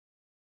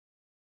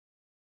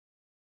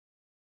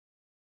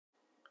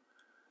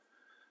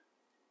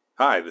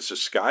Hi, this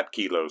is Scott,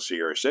 Kilo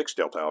Sierra 6,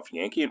 Delta Alpha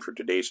Yankee, and for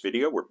today's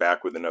video, we're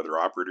back with another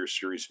Operator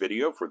Series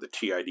video for the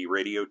TID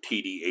radio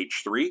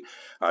TD-H3.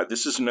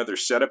 This is another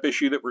setup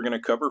issue that we're going to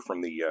cover from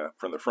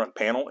the front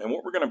panel, and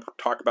what we're going to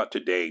talk about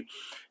today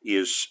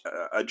is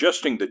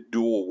adjusting the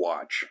dual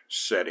watch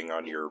setting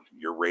on your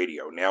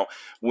radio. Now,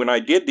 when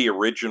I did the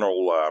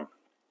original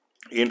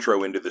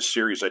intro into the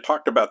series, I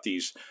talked about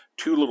these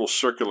two little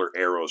circular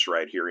arrows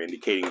right here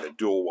indicating that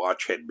dual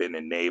watch had been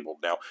enabled.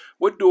 Now,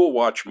 what dual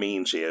watch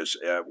means is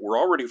we're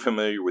already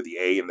familiar with the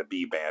A and the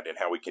B band and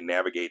how we can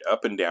navigate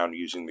up and down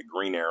using the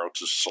green arrow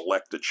to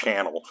select the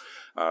channel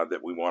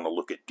that we want to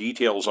look at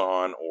details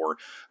on, or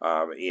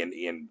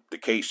in the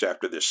case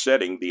after this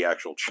setting, the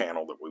actual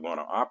channel that we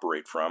want to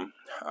operate from.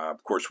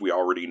 Of course, we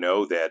already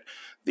know that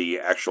the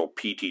actual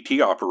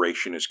PTT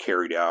operation is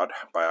carried out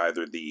by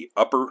either the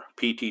upper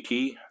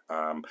PTT,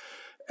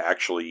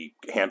 actually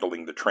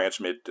handling the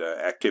transmit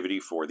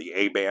activity for the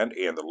A band,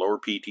 and the lower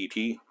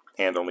PTT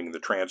handling the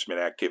transmit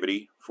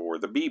activity for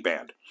the B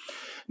band.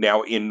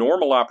 Now, in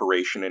normal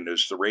operation, and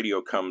as the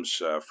radio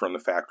comes from the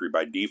factory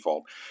by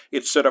default,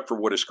 it's set up for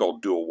what is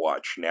called dual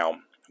watch. Now,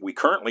 we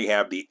currently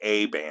have the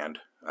A band,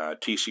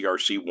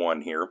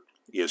 TCRC1 here,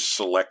 is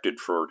selected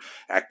for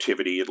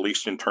activity, at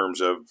least in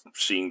terms of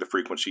seeing the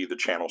frequency, the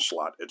channel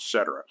slot,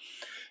 etc.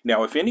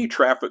 Now, if any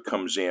traffic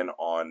comes in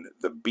on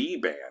the B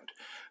band,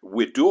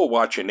 with dual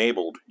watch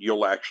enabled,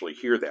 you'll actually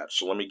hear that.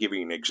 So let me give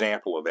you an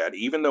example of that.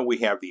 Even though we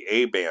have the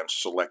A band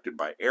selected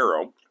by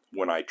arrow,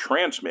 when I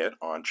transmit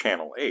on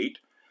channel 8,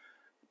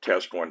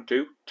 test 1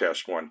 2,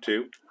 test 1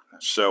 2.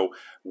 So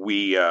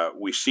we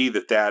see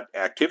that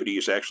activity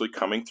is actually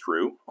coming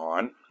through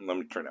on. Let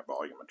me turn that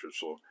volume up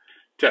just a little.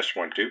 Test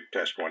 1 2,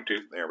 test 1 2.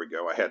 There we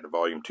go. I had the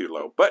volume too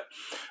low, but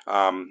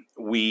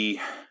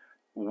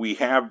we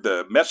have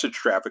the message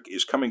traffic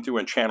is coming through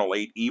in channel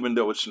 8 even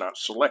though it's not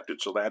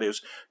selected, so that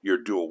is your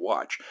dual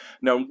watch.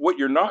 Now, what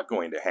you're not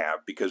going to have,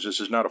 because this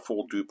is not a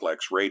full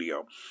duplex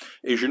radio,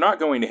 is you're not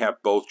going to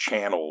have both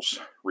channels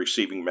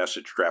receiving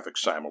message traffic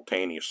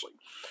simultaneously.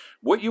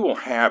 What you will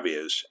have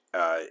is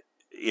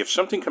if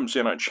something comes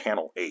in on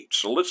channel 8,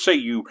 so let's say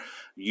you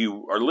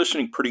are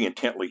listening pretty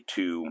intently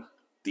to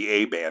the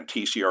A band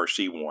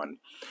TCRC1,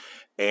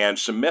 and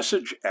some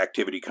message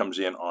activity comes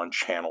in on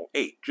channel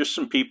 8. Just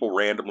some people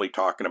randomly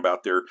talking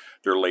about their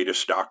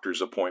latest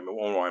doctor's appointment.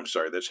 Oh, no, I'm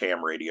sorry, that's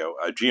ham radio.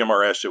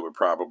 GMRS, it would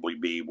probably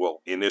be,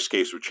 well, in this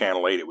case with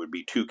channel 8, it would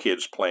be two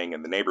kids playing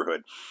in the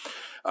neighborhood.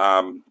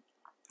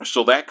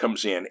 So that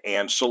comes in,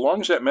 and so long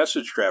as that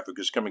message traffic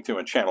is coming through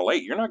on channel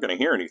 8, you're not going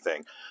to hear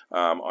anything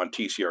on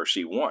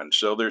TCRC1.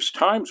 So there's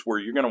times where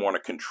you're going to want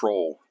to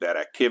control that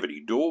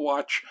activity. Dual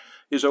watch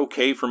is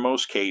okay for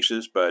most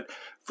cases, but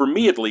for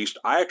me at least,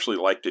 I actually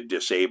like to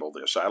disable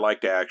this. I like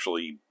to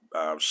actually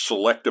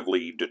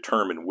selectively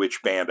determine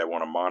which band I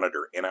want to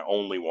monitor, and I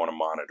only want to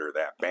monitor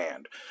that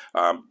band.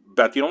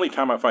 But the only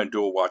time I find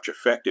dual watch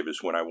effective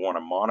is when I want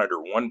to monitor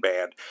one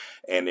band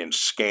and then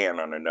scan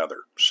on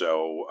another,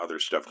 so other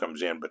stuff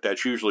comes in. But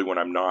that's usually when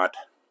I'm not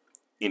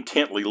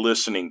intently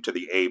listening to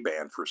the A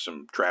band for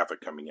some traffic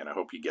coming in. I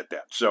hope you get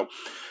that. So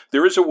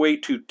there is a way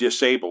to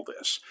disable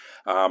this.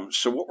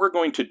 So what we're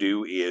going to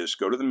do is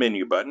go to the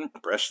menu button,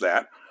 press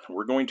that.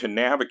 We're going to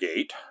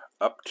navigate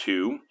up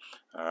to,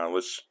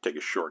 let's take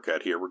a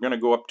shortcut here. We're going to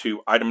go up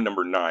to item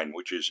number 9,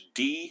 which is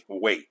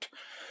D-Wait.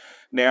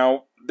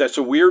 Now, that's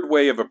a weird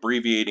way of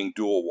abbreviating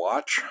dual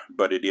watch,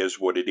 but it is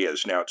what it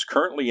is. Now, it's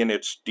currently in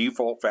its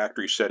default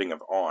factory setting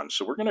of on,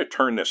 so we're going to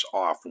turn this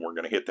off, and we're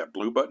going to hit that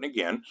blue button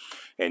again,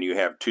 and you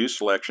have two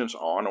selections,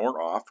 on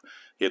or off.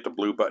 Hit the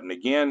blue button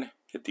again,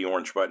 hit the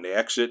orange button to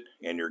exit,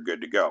 and you're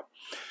good to go.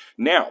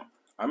 Now,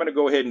 I'm going to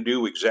go ahead and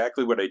do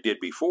exactly what I did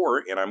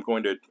before, and I'm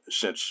going to,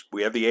 since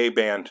we have the A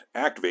band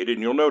activated,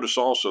 and you'll notice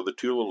also the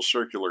two little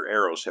circular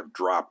arrows have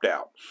dropped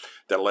out.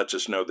 That lets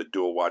us know that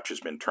dual watch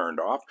has been turned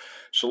off.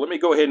 So let me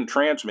go ahead and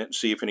transmit and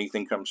see if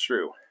anything comes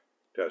through.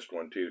 Test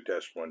 1 2,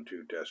 test 1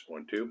 2, test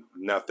 1 2.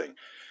 Nothing.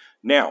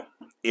 Now,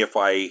 if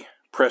I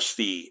press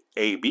the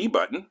AB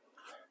button,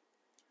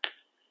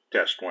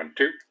 test 1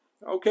 2.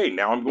 Okay,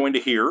 now I'm going to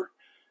hear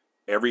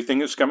everything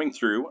that's coming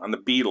through on the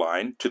B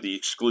line to the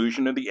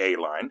exclusion of the A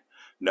line.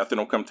 Nothing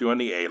will come through on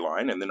the A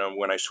line, and then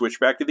when I switch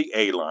back to the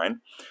A line,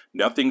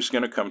 nothing's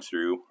going to come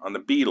through on the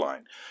B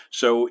line.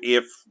 So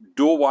if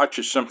dual watch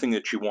is something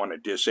that you want to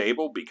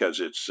disable because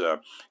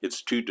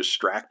it's too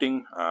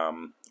distracting,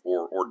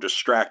 or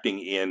distracting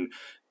in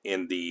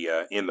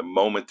the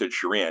moment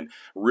that you're in,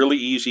 really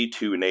easy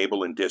to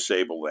enable and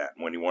disable that.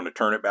 When you want to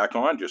turn it back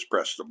on, just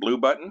press the blue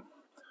button.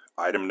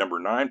 Item number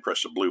 9,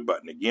 press the blue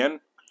button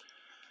again.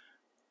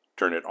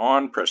 Turn it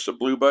on, press the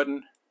blue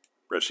button.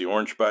 Press the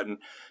orange button,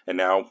 and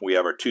now we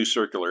have our two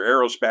circular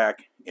arrows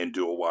back, and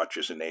dual watch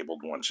is enabled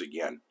once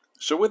again.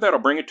 So with that, I'll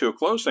bring it to a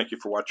close. Thank you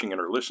for watching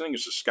and or listening.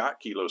 This is Scott,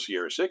 Kilo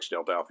Sierra 6,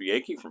 Delta Alpha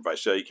Yankee from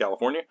Visalia,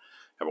 California.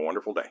 Have a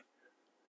wonderful day.